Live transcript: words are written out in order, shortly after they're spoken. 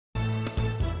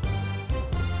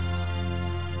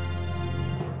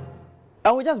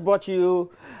And we just brought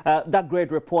you that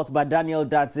great report by Daniel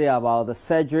Dadze about the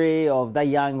surgery of that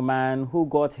young man who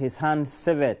got his hand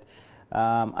severed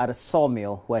at a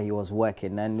sawmill where he was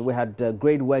working. And we had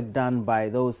great work done by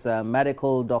those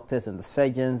medical doctors and the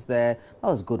surgeons there. That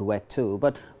was good work too.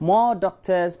 But more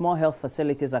doctors, more health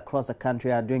facilities across the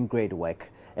country are doing great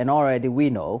work. And already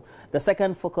we know the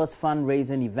second FOCOS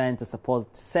fundraising event to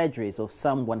support surgeries of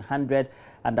some 100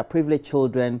 underprivileged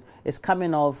children is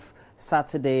coming off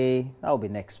Saturday, that will be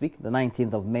next week, the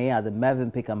 19th of May at the Mervyn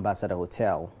Peak Ambassador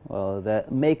Hotel. The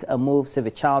Make a Move Save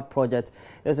a Child project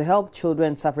is to help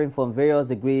children suffering from various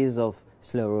degrees of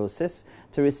sclerosis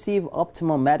to receive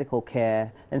optimal medical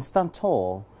care and stand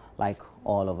tall like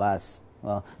all of us.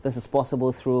 Well, this is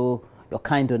possible through your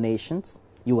kind donations,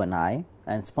 you and I,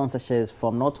 and sponsorships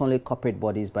from not only corporate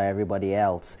bodies but everybody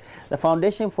else. The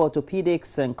Foundation for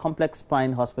Orthopedics and Complex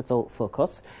Spine Hospital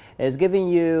FOCOS is giving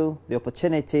you the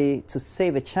opportunity to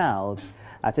save a child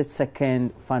at its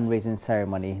second fundraising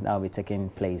ceremony that will be taking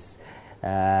place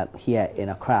here in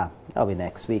Accra. That will be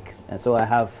next week. And so I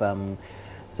have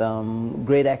some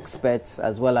great experts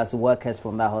as well as workers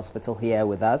from that hospital here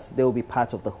with us. They will be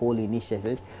part of the whole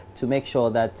initiative to make sure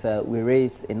that we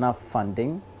raise enough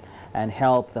funding and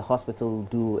help the hospital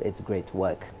do its great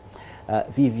work.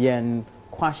 Vivian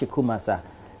Kwashi-Kumasa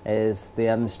is the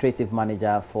administrative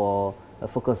manager for the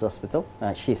FOCOS Hospital.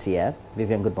 She's here.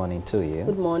 Vivian, good morning to you.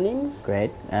 Good morning.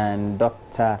 Great. And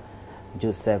Dr.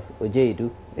 Joseph Ojedu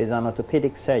is an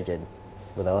orthopedic surgeon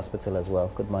with the hospital as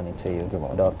well. Good morning to you. Good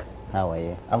morning. Doc, how are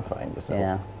you? I'm fine. Yourself?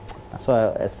 Yeah. I saw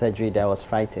a surgery that was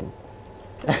frightening.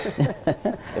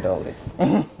 It always.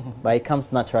 But it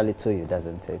comes naturally to you,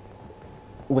 doesn't it?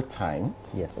 With time.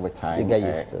 Yes. With time. You get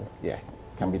used to. Yeah.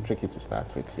 Can be tricky to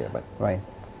start with here, but. Right.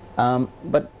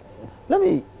 But let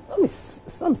me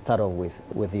start off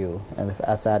with you, and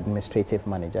as administrative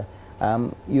manager.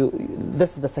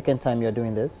 This is the second time you're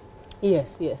doing this?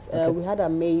 Yes, yes. Okay. We had a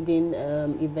maiden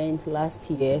event last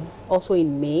year, also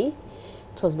in May.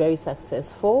 It was very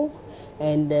successful,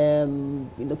 and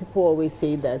people always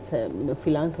say that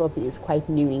philanthropy is quite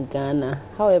new in Ghana.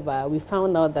 However, we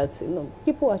found out that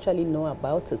people actually know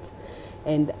about it,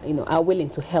 and are willing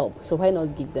to help. So why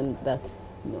not give them that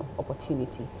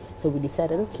opportunity? So we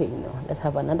decided, okay, let's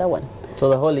have another one. So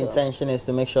the whole intention is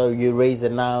to make sure you raise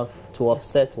enough to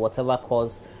offset whatever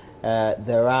costs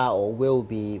there are or will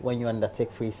be when you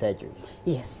undertake free surgeries.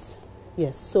 Yes,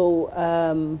 yes. So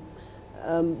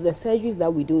the surgeries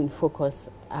that we do in FOCOS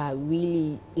are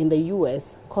really in the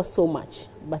US cost so much,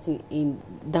 but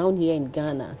down here in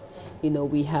Ghana,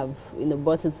 we have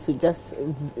brought it to just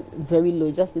very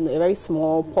low, just a very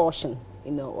small portion.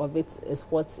 Of it is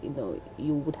what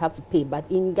you would have to pay. But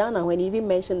in Ghana, when you even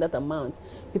mention that amount,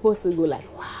 people still go like,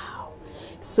 wow.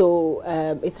 So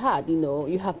it's hard.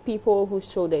 You have people who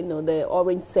show that the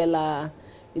orange seller,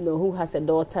 who has a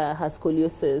daughter has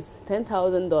scoliosis.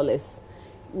 $10,000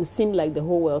 would seem like the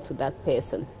whole world to that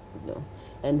person.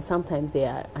 And sometimes they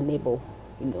are unable,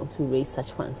 to raise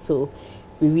such funds. So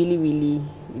we really,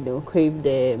 really, crave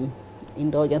the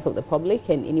indulgence of the public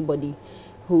and anybody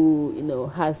who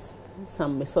has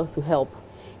some resource to help,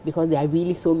 because there are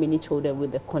really so many children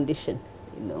with the condition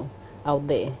out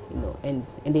there and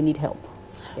they need help.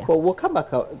 Yeah. Well, we'll come back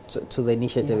to the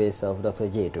initiative itself, Dr.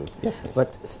 Jedu. Yes, please.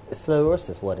 But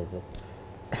sclerosis, what is it?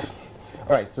 All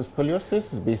right, so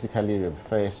scoliosis basically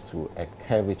refers to a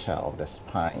curvature of the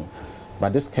spine,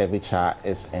 but this curvature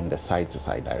is in the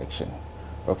side-to-side direction.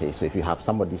 Okay, so if you have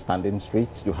somebody standing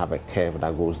straight, you have a curve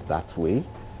that goes that way.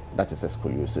 That is a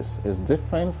scoliosis. It's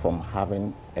different from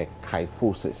having a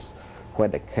kyphosis, where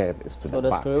the curve is to the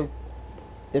back.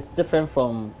 It's different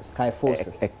from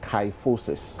kyphosis. A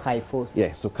kyphosis. Kyphosis.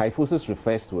 Yeah, so kyphosis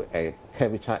refers to a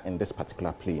curvature in this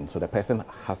particular plane. So the person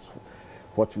has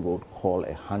what you would call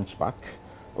a hunchback,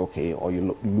 okay, or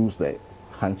you lose the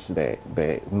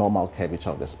normal curvature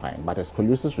of the spine. But a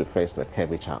scoliosis refers to a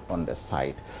curvature on the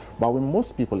side. But with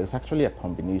most people, it's actually a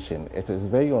combination. It is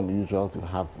very unusual to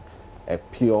have a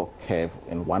pure curve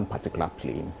in one particular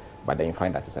plane, but then you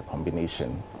find that it's a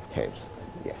combination of curves.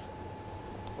 Yeah.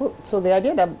 Well, so the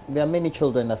idea that there are many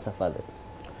children that suffer this,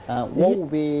 what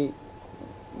would be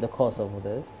the cause of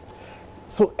this?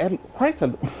 So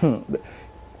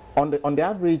on the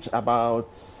average,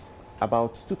 about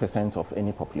 2% of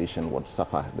any population would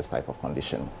suffer this type of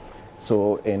condition.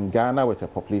 So in Ghana, with a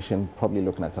population probably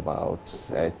looking at about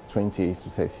 20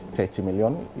 to 30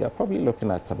 million, you're probably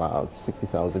looking at about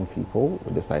 60,000 people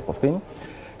with this type of thing.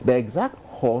 The exact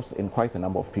cause in quite a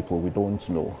number of people we don't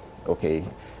know. Okay,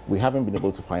 we haven't been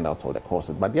able to find out all the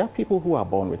causes, but there are people who are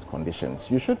born with conditions.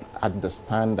 You should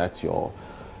understand that your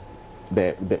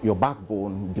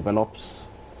backbone develops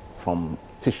from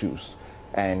tissues,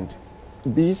 and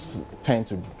these tend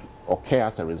to occur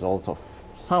as a result of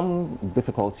some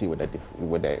difficulty with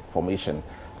the formation,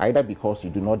 either because you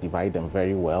do not divide them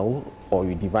very well, or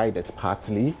you divide it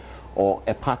partly, or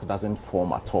a part doesn't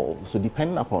form at all. So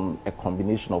depending upon a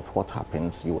combination of what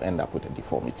happens, you end up with a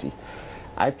deformity.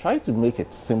 I try to make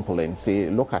it simple and say,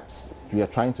 look at, you are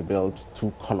trying to build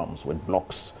 2 columns with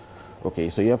blocks.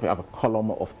 Okay, so you have a column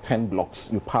of 10 blocks,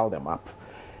 you pile them up.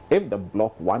 If the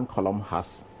block, one column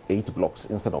has 8 blocks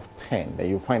instead of 10, then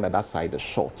you find that that side is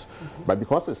short. But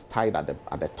because it's tied at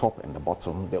the top and the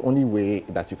bottom, the only way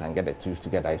that you can get the two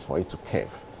together is for it to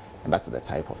curve. And that's the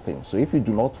type of thing. So if you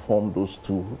do not form those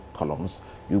 2 columns,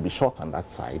 you'll be short on that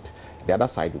side. The other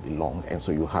side will be long, and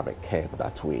so you have a curve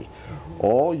that way.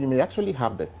 Or you may actually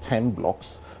have the 10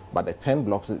 blocks, but the 10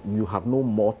 blocks, you have no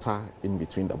mortar in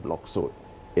between the blocks, so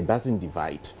it doesn't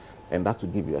divide, and that will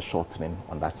give you a shortening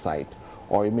on that side.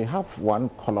 Or you may have one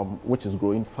column which is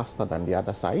growing faster than the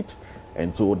other side,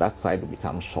 and so that side will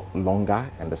become longer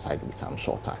and the side will become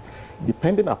shorter.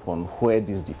 Depending upon where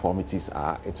these deformities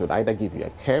are, it would either give you a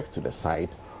curve to the side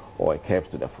or a curve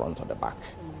to the front or the back.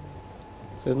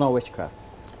 So it's not witchcraft?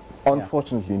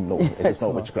 Unfortunately, no, it is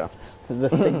not witchcraft. It's the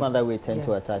stigma that we tend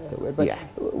to attach to it. But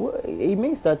it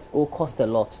means that it will cost a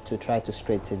lot to try to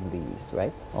straighten these,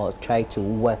 right? Or try to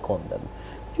work on them.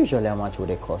 Usually, how much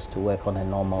would it cost to work on a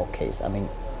normal case? I mean,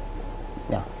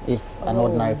 yeah, if an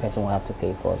ordinary person will have to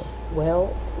pay for them.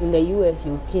 Well, in the US,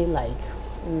 you pay like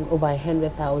over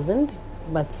 100,000,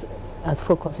 but at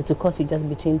FOCOS, it will cost you just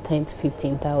between $10,000 to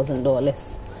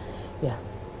 $15,000. Yeah.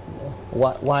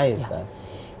 Why is that?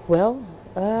 Well,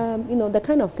 you know, the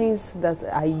kind of things that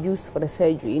I use for the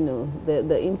surgery, you know,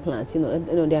 the implants, you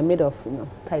know, they are made of, you know,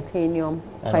 titanium,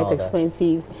 quite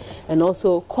expensive, and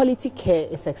also quality care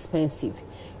is expensive.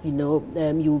 You know,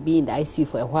 you will be in the ICU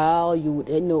for a while. You would,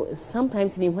 you know,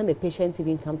 sometimes even when the patients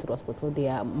even come to the hospital, they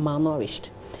are malnourished.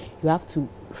 You have to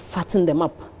fatten them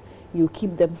up. You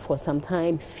keep them for some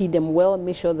time, feed them well,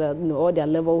 make sure that, you know, all their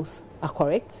levels are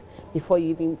correct before you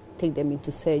even take them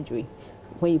into surgery.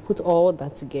 When you put all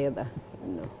that together,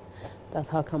 you know, that's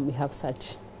how come we have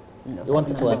such. You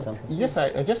wanted to add something? Yes,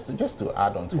 just to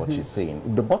add on to what she's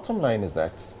saying. The bottom line is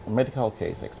that medical care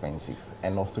is expensive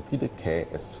and orthopedic care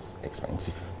is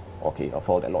expensive. Okay,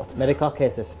 afford a lot. Medical care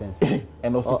is expensive.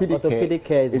 And orthopedic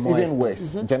care is even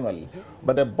worse, generally.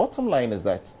 But the bottom line is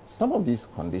that some of these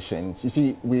conditions, you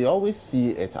see, we always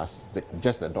see it as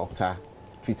just a doctor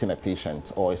treating a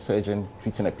patient or a surgeon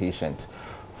treating a patient.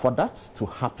 For that to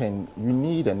happen, you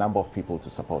need a number of people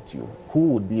to support you who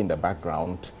would be in the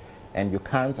background, and you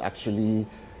can't actually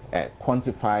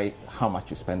quantify how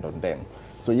much you spend on them.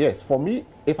 So yes, for me,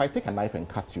 if I take a knife and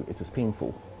cut you, it is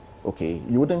painful. Okay,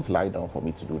 you wouldn't lie down for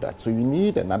me to do that. So you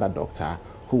need another doctor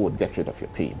who would get rid of your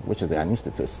pain, which is the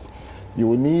anesthetist. You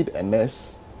will need a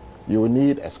nurse, you will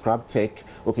need a scrub tech.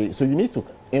 Okay, so you need to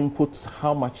input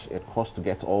how much it costs to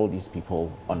get all these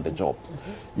people on the job.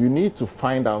 You need to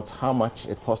find out how much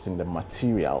it costs in the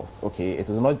material. Okay, it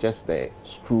is not just the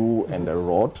screw and the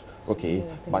rod, okay,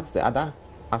 but the other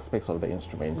aspects of the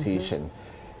instrumentation.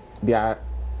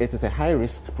 It is a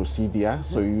high-risk procedure,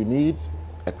 so you need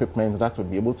equipment that would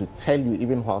be able to tell you,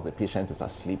 even while the patient is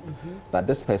asleep, that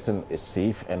this person is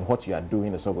safe and what you are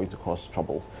doing is not going to cause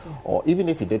trouble. Or even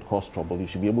if it did cause trouble, you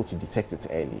should be able to detect it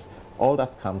early. All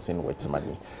that comes in with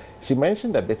money. She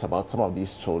mentioned a bit about some of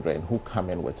these children who come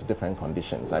in with different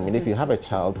conditions. I mean, if you have a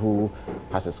child who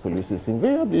has a scoliosis,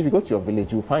 invariably, if you go to your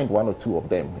village, you find 1 or 2 of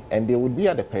them, and they would be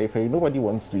at the periphery. Nobody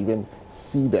wants to even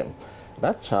see them.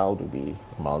 That child will be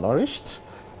malnourished.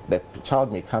 The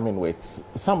child may come in with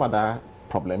some other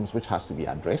problems which has to be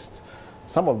addressed.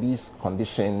 Some of these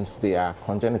conditions, they are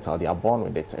congenital, they are born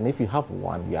with it. And if you have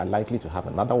one, you are likely to have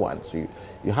another one. So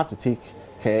you have to take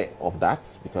care of that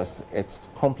because it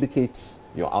complicates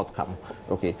your outcome.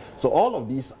 Okay, so all of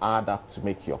these add up to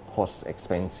make your costs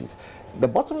expensive. The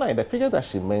bottom line, the figures that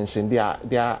she mentioned, they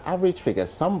are average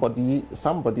figures.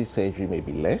 Somebody's surgery may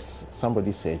be less,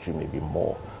 somebody's surgery may be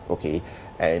more. Okay,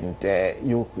 and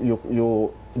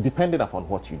you depending upon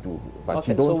what you do, but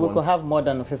okay, you don't. So we could have more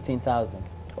than 15,000.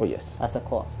 Oh yes. As a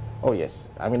cost. Oh yes.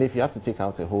 I mean, if you have to take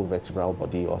out a whole vertebral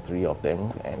body or 3 of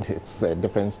them, and it's a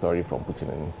different story from putting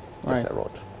in just a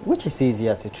rod. Which is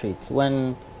easier to treat,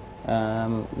 when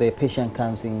the patient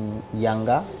comes in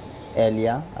younger,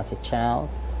 earlier, as a child,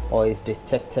 or is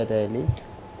detected early?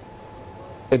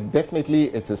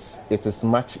 It is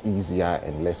much easier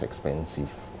and less expensive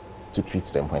to treat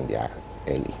them when they are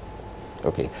early.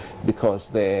 Okay, because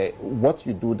what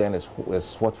you do then is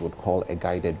what we would call a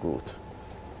guided growth.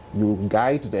 You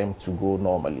guide them to grow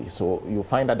normally. So you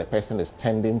find that the person is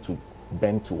tending to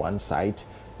bend to one side.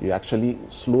 you actually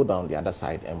slow down the other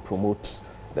side and promote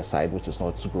the side which is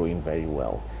not growing very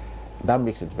well. That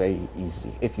makes it very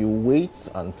easy. If you wait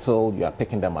until you are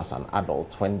picking them as an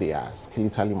adult, when they are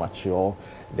skeletally mature,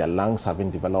 their lungs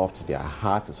haven't developed, their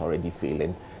heart is already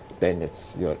failing, then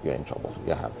you're in trouble.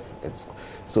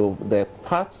 So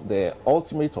the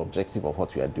ultimate objective of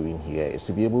what we are doing here is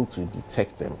to be able to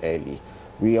detect them early.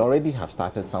 We already have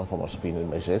started some form of screening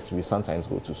measures. We sometimes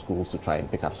go to schools to try and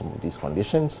pick up some of these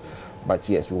conditions. But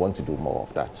yes, we want to do more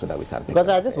of that so that we can. Because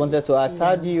I just wanted to ask,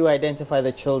 how do you identify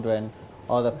the children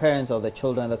or the parents of the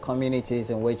children, the communities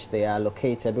in which they are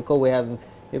located? Because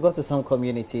you go to some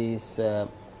communities,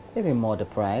 even more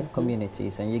deprived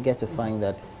communities, and you get to find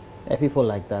that there are people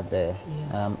like that there.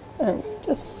 And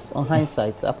just on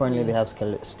hindsight, apparently they have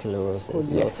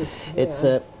sclerosis.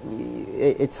 So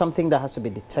it's something that has to be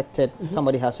detected.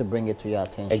 Somebody has to bring it to your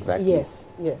attention. Exactly. Yes.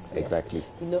 Exactly.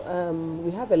 You know,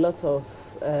 we have a lot of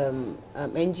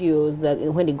NGOs that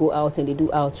when they go out and they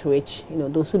do outreach, you know,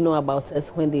 those who know about us,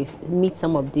 when they meet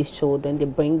some of these children, they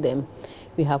bring them.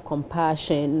 We have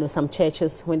Compassion, you know, some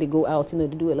churches, when they go out, you know,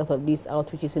 they do a lot of these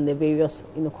outreaches in the various,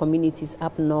 you know, communities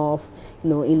up north, you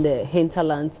know, in the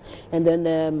hinterlands. And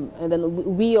then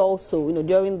we also, you know,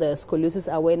 during the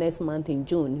Scoliosis Awareness Month in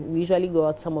June, we usually go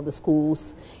out some of the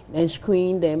schools and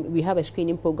screen them. We have a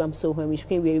screening program, so when we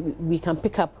screen, we can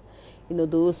pick up, you know,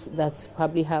 those that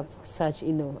probably have such,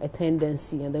 you know, a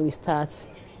tendency, and then we start,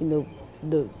 you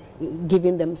know,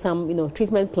 giving them some, you know,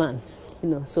 treatment plan, you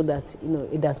know, so that, you know,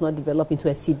 it does not develop into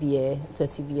a severe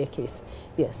case.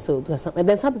 Yes, so and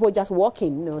then some people just walk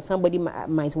in, you know, somebody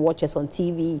might watch us on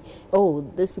TV. Oh,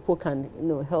 these people can, you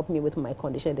know, help me with my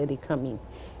condition. Then they come in,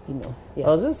 you know. Yeah.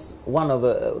 There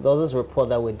was this report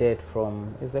that we did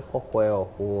from, is it Hokwe or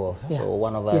who? So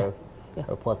one of our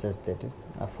reporters did it.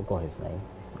 I forgot his name.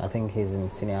 I think he's in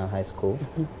senior high school.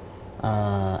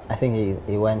 I think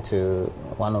he went to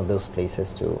one of those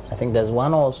places too. I think there's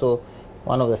one also.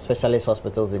 One of the specialist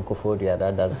hospitals in Kofodia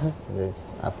that does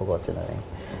this. I've forgotten the name.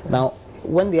 Now,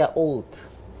 when they are old,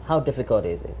 how difficult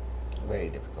is it? Very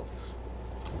difficult.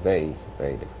 Very,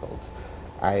 very difficult.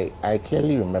 I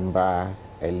clearly remember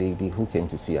a lady who came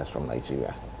to see us from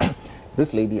Nigeria.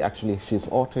 This lady, actually, she's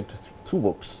authored 2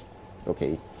 books.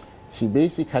 Okay, she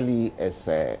basically is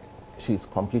she's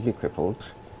completely crippled.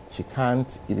 She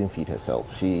can't even feed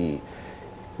herself. Even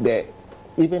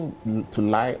to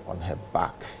lie on her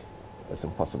back, it's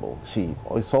impossible. She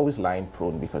is always lying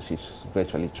prone because she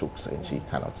virtually chokes and she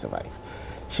cannot survive.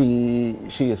 She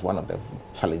is one of the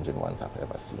challenging ones I've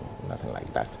ever seen. Nothing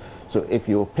like that. So if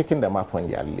you're picking them up when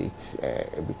they are late,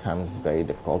 it becomes very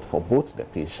difficult for both the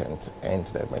patient and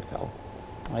the medical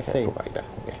care provider.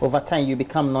 Yeah. Over time, you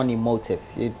become non-emotive.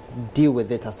 You deal with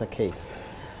it as a case.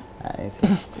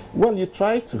 Well, you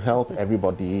try to help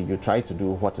everybody. You try to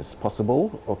do what is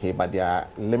possible. Okay, but there are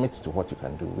limits to what you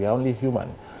can do. We are only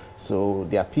human. So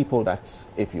there are people that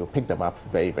if you pick them up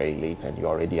very, very late and you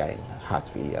already are in heart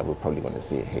failure, we're probably going to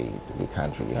say, hey, we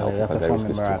can't really help because there is too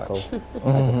much.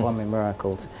 They're performing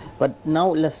miracles. But now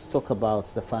let's talk about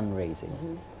the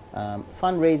fundraising.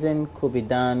 Fundraising could be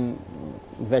done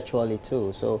virtually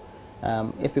too. So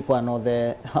if people are not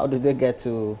there, how do they get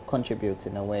to contribute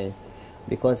in a way?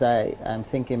 Because I'm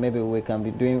thinking maybe we can be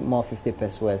doing more 50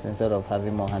 pesos instead of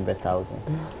having more 100,000.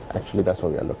 Actually, that's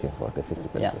what we are looking for, the 50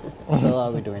 pesos. So how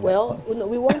are we doing that? Well,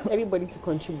 we want everybody to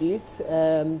contribute.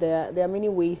 There are many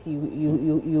ways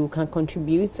you can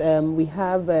contribute. We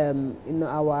have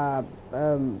our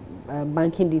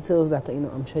banking details that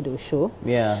I'm sure they will show.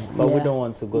 Yeah, but we don't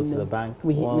want to go to the bank.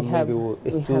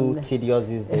 It's too tedious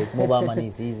these days. Mobile money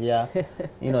is easier,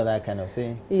 that kind of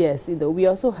thing. Yes, we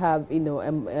also have a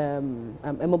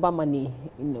mobile money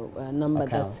number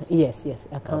account.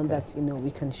 That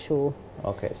we can show.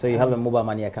 Okay, so you have a mobile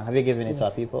money account. Have you given it to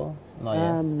our people? Not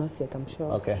yet. Not yet, I'm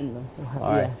sure. Okay.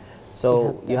 All right.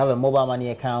 So you have a mobile money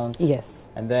account. Yes.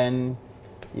 And then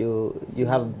you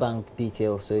have bank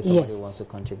details, so if somebody wants to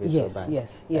contribute to the bank.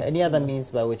 Yes. Any other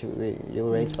means by which you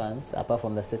raise funds apart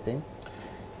from the sitting?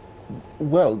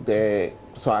 Well,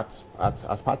 so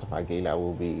as part of our gala,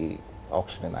 we'll be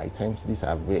auctioning items. These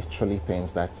are virtually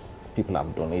things that people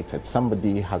have donated.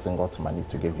 Somebody hasn't got money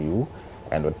to give you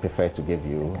and would prefer to give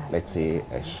you, let's say,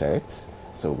 a shirt.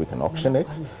 So we can auction it,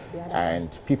 and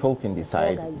people can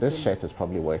decide this shirt is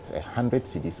probably worth 100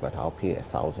 cedis, but I'll pay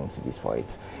 1,000 cedis for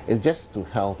it. It's just to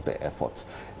help the effort.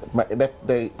 But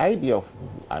the idea of,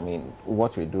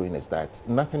 what we're doing is that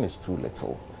nothing is too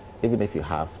little. Even if you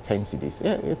have 10 cedis,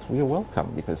 you're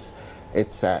welcome, because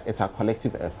it's a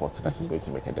collective effort that is going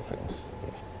to make a difference.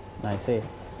 I see.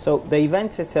 So the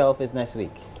event itself is next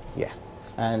week? Yeah.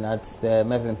 And that's the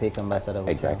Mervyn Peak Ambassador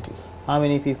Hotel. Exactly. How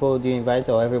many people do you invite,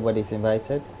 or everybody's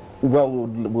invited? Well,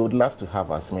 we would love to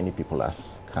have as many people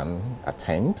as can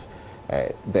attend.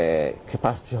 The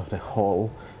capacity of the hall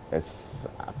is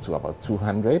up to about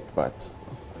 200, but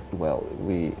well,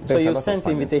 So you've sent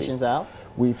invitations out?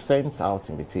 We've sent out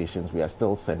invitations. We are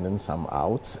still sending some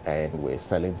out, and we're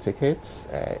selling tickets.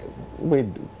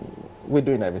 We're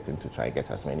doing everything to try and get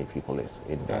as many people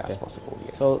in there as possible.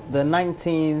 Yes. So the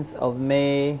 19th of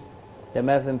May, the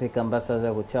Mervyn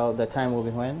Ambassador Hotel. The time will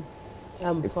be when?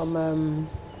 From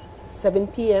 7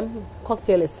 p.m.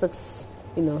 Cocktail is 6.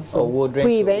 You know, so we'll drink.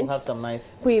 Pre-event, we'll have some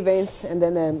nice pre-event, and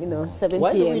then 7 p.m.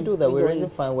 Why do we do that? We're raising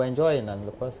fun. We're enjoying in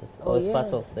the process. Oh, it's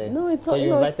part of the. No, it's all.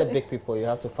 You invited big people. You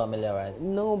have to familiarize.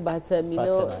 No, but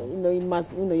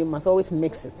you must always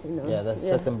mix it. You know. Yeah, there's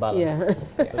certain balance.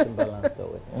 Yeah. Certain balance to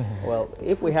it. Well,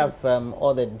 if we have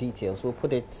all the details, we'll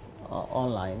put it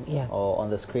online or on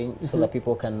the screen so that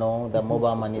people can know that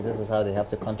mobile money. This is how they have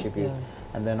to contribute. Yeah.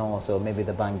 And then also maybe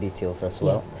the bank details as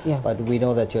well. Yeah. But we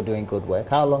know that you're doing good work.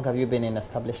 How long have you been in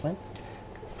establishment?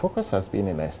 FOCOS has been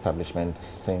in establishment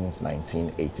since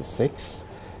 1986.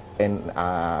 In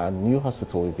our new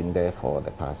hospital, we've been there for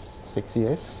the past 6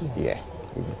 years. Yes. Yeah,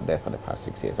 we've been there for the past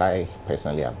 6 years. I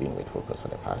personally have been with FOCOS for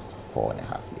the past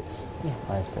 4.5 years. Yeah.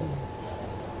 I see.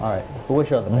 All right. We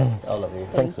wish you all the best, all of you.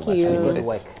 Thanks so much. Good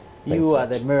work. You are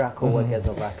the miracle workers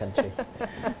of our country.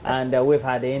 And we've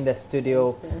had in the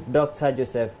studio Dr.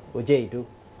 Joseph Ojeidu.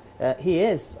 He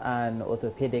is an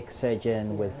orthopedic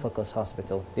surgeon with FOCOS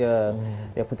Hospital.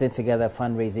 They're putting together a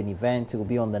fundraising event. It will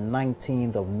be on the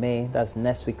 19th of May. That's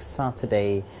next week,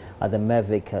 Saturday, at the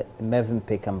Mervyn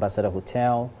Ambassador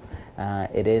Hotel.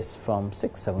 It is from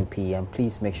 6-7 p.m.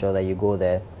 Please make sure that you go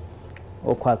there.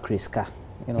 Okwa Kriska,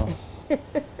 you know,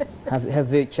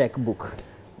 have a checkbook.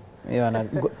 You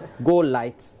know, go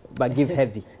light but give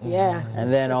heavy. Yeah.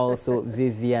 And then also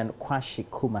Vivian Kwashi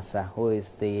Kumasa, who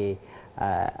is the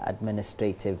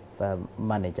administrative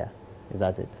manager. Is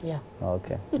that it? Yeah.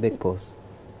 Okay. Big post.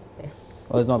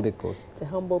 Oh, it's not big post. It's a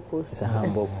humble post. It's a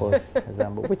humble post.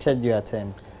 Which church do you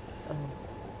attend?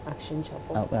 Action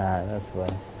Chapel. That's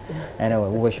fine. Anyway,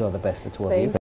 we wish you all the best, the two of you.